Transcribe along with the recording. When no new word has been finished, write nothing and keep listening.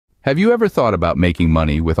Have you ever thought about making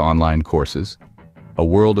money with online courses? A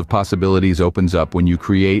world of possibilities opens up when you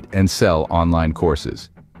create and sell online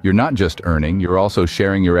courses. You're not just earning, you're also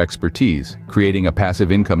sharing your expertise, creating a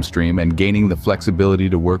passive income stream, and gaining the flexibility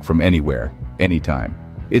to work from anywhere, anytime.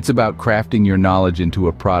 It's about crafting your knowledge into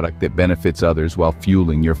a product that benefits others while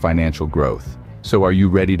fueling your financial growth. So are you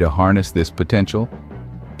ready to harness this potential?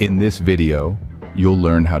 In this video, you'll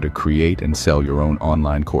learn how to create and sell your own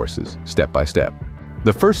online courses, step by step.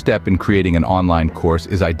 The first step in creating an online course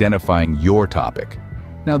is identifying your topic.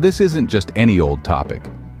 Now, this isn't just any old topic.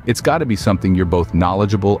 It's got to be something you're both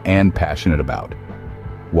knowledgeable and passionate about.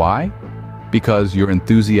 Why? Because your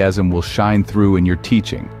enthusiasm will shine through in your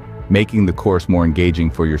teaching, making the course more engaging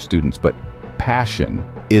for your students. But passion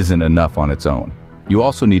isn't enough on its own. You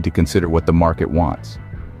also need to consider what the market wants.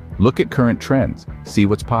 Look at current trends, see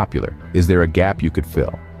what's popular. Is there a gap you could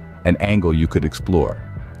fill? An angle you could explore?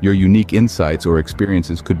 Your unique insights or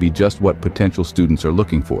experiences could be just what potential students are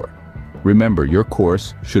looking for. Remember, your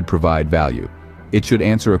course should provide value. It should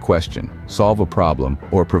answer a question, solve a problem,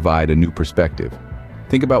 or provide a new perspective.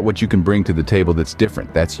 Think about what you can bring to the table that's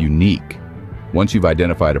different, that's unique. Once you've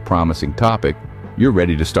identified a promising topic, you're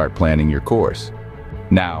ready to start planning your course.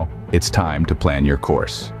 Now, it's time to plan your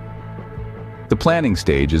course. The planning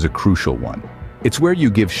stage is a crucial one. It's where you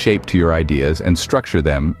give shape to your ideas and structure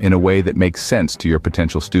them in a way that makes sense to your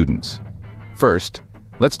potential students. First,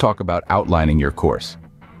 let's talk about outlining your course.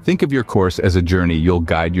 Think of your course as a journey you'll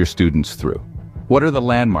guide your students through. What are the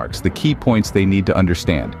landmarks, the key points they need to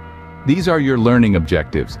understand? These are your learning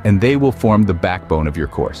objectives, and they will form the backbone of your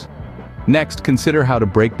course. Next, consider how to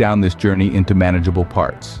break down this journey into manageable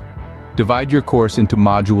parts. Divide your course into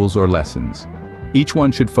modules or lessons. Each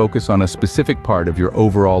one should focus on a specific part of your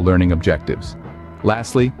overall learning objectives.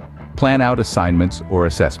 Lastly, plan out assignments or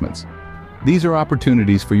assessments. These are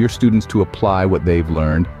opportunities for your students to apply what they've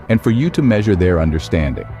learned and for you to measure their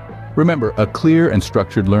understanding. Remember, a clear and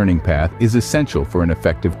structured learning path is essential for an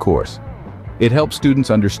effective course. It helps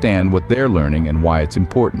students understand what they're learning and why it's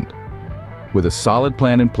important. With a solid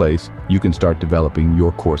plan in place, you can start developing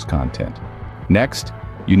your course content. Next,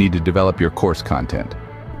 you need to develop your course content.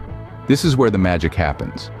 This is where the magic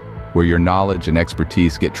happens, where your knowledge and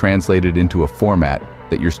expertise get translated into a format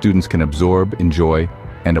that your students can absorb, enjoy,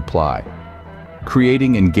 and apply.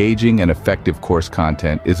 Creating engaging and effective course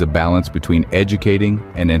content is a balance between educating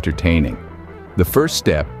and entertaining. The first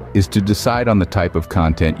step is to decide on the type of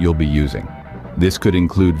content you'll be using. This could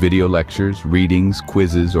include video lectures, readings,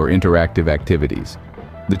 quizzes, or interactive activities.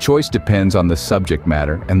 The choice depends on the subject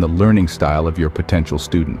matter and the learning style of your potential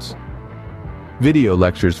students. Video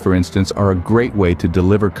lectures, for instance, are a great way to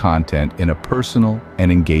deliver content in a personal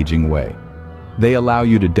and engaging way. They allow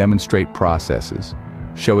you to demonstrate processes,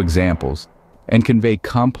 show examples, and convey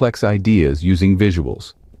complex ideas using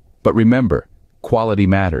visuals. But remember, quality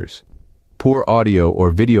matters. Poor audio or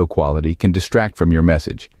video quality can distract from your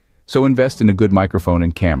message, so invest in a good microphone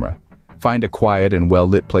and camera. Find a quiet and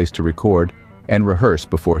well-lit place to record, and rehearse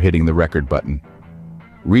before hitting the record button.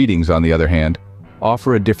 Readings, on the other hand,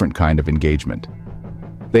 offer a different kind of engagement.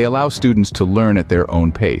 They allow students to learn at their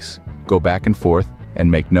own pace, go back and forth, and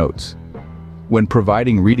make notes. When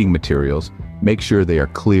providing reading materials, make sure they are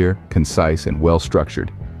clear, concise, and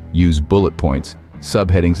well-structured. Use bullet points,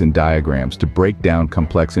 subheadings, and diagrams to break down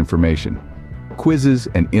complex information. Quizzes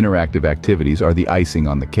and interactive activities are the icing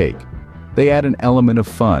on the cake. They add an element of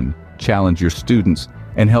fun, challenge your students,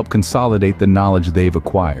 and help consolidate the knowledge they've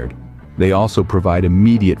acquired. They also provide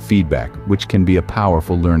immediate feedback, which can be a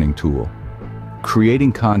powerful learning tool.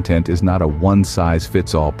 Creating content is not a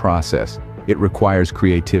one-size-fits-all process. It requires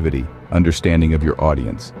creativity, understanding of your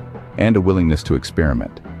audience, and a willingness to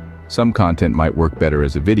experiment. Some content might work better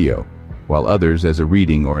as a video, while others as a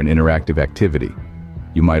reading or an interactive activity.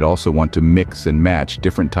 You might also want to mix and match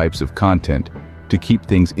different types of content to keep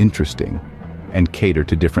things interesting and cater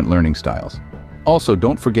to different learning styles. Also,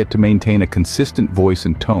 don't forget to maintain a consistent voice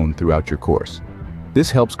and tone throughout your course. This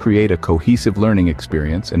helps create a cohesive learning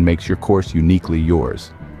experience and makes your course uniquely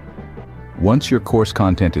yours. Once your course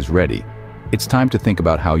content is ready, it's time to think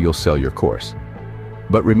about how you'll sell your course.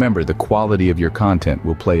 But remember, the quality of your content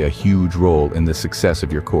will play a huge role in the success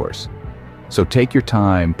of your course. So take your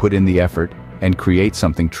time, put in the effort, and create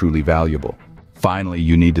something truly valuable. Finally,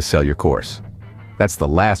 you need to sell your course. That's the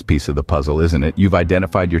last piece of the puzzle, isn't it? You've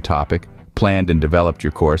identified your topic, planned and developed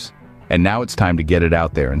your course, and now it's time to get it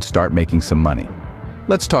out there and start making some money.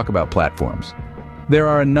 Let's talk about platforms. There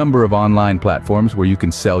are a number of online platforms where you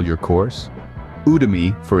can sell your course.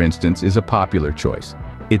 Udemy, for instance, is a popular choice.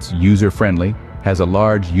 It's user-friendly, has a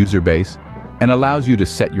large user base, and allows you to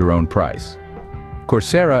set your own price.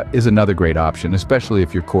 Coursera is another great option, especially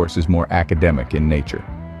if your course is more academic in nature.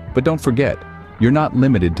 But don't forget, you're not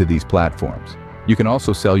limited to these platforms. You can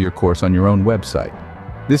also sell your course on your own website.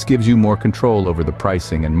 This gives you more control over the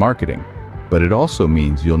pricing and marketing, but it also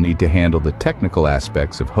means you'll need to handle the technical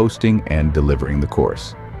aspects of hosting and delivering the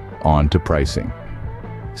course. On to pricing.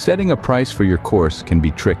 Setting a price for your course can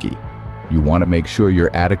be tricky. You want to make sure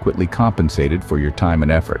you're adequately compensated for your time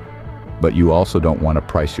and effort, but you also don't want to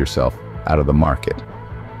price yourself out of the market.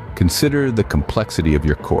 Consider the complexity of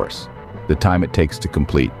your course, the time it takes to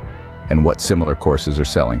complete, and what similar courses are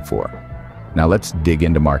selling for. Now let's dig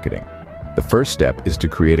into marketing. The first step is to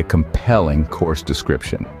create a compelling course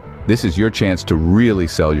description. This is your chance to really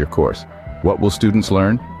sell your course. What will students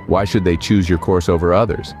learn? Why should they choose your course over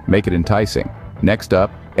others? Make it enticing. Next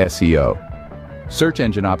up, SEO. Search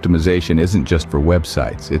engine optimization isn't just for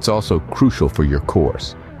websites, it's also crucial for your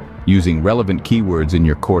course. Using relevant keywords in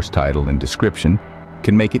your course title and description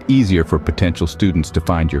can make it easier for potential students to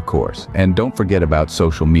find your course. And don't forget about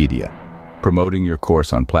social media. Promoting your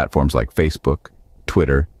course on platforms like Facebook,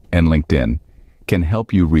 Twitter, and LinkedIn can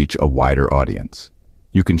help you reach a wider audience.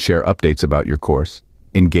 You can share updates about your course,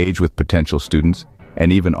 engage with potential students,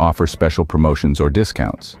 and even offer special promotions or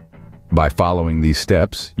discounts. By following these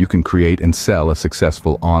steps, you can create and sell a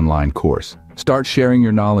successful online course. Start sharing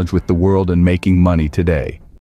your knowledge with the world and making money today.